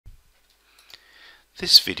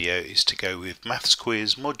This video is to go with Maths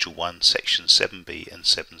Quiz Module 1 Section 7b and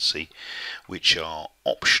 7c, which are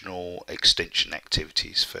optional extension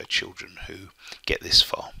activities for children who get this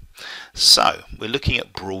far. So we're looking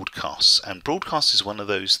at broadcasts, and broadcast is one of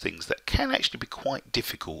those things that can actually be quite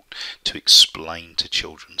difficult to explain to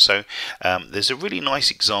children. So there's a really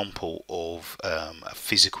nice example of a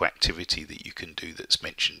physical activity that you can do that's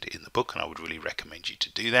mentioned in the book, and I would really recommend you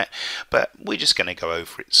to do that, but we're just going to go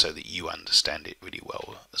over it so that you understand it really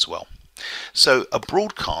well as well. So a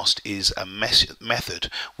broadcast is a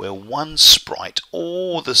method where one sprite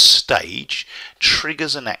or the stage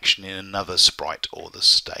triggers an action in another sprite or the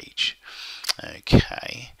stage.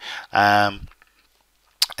 Okay.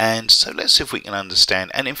 And so let's see if we can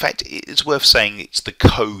understand, and in fact it's worth saying it's the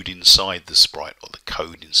code inside the sprite or the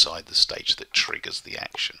code inside the stage that triggers the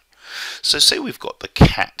action. So say we've got the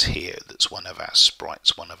cat here, that's one of our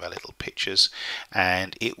sprites, one of our little pictures,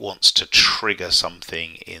 and it wants to trigger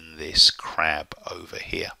something in this crab over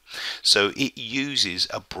here. So it uses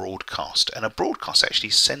a broadcast, and a broadcast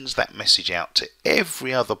actually sends that message out to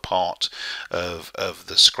every other part of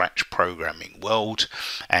the Scratch programming world,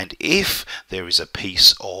 and if there is a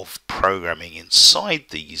piece of programming inside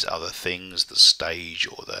these other things, the stage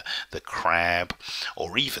or the crab,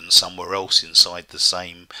 or even somewhere else inside the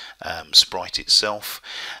same sprite itself,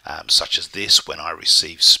 such as this, when I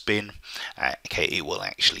receive spin, okay, it will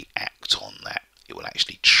actually act on that. It will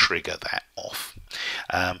actually trigger that off.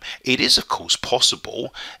 It is of course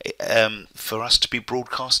possible for us to be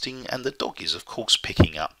broadcasting, and the dog is of course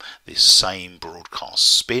picking up this same broadcast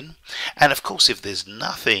spin, and of course if there's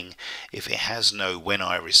nothing, if it has no when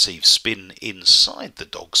I receive spin inside the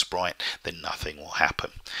dog sprite, then nothing will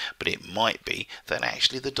happen. But it might be that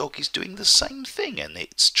actually the dog is doing the same thing and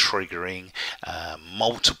it's triggering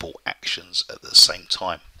multiple actions at the same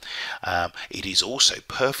time. It is also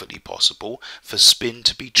perfectly possible for spin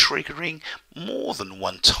to be triggering more than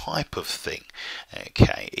one type of thing,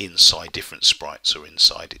 okay, inside different sprites or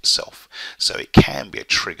inside itself. So it can be a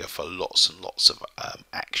trigger for lots and lots of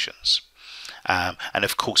actions. And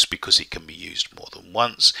of course, because it can be used more than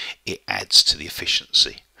once, it adds to the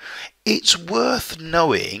efficiency. It's worth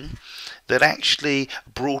knowing that actually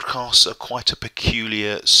broadcasts are quite a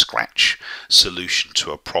peculiar Scratch solution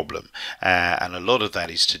to a problem, and a lot of that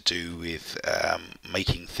is to do with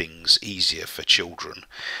making things easier for children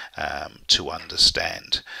to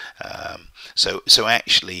understand. So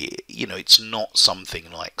actually, you know, it's not something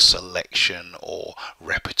like selection or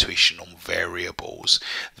repetition on variables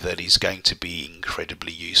that is going to be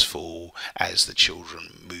incredibly useful as the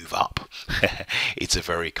children move up. It's a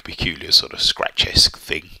very peculiar sort of Scratch-esque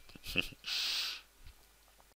thing.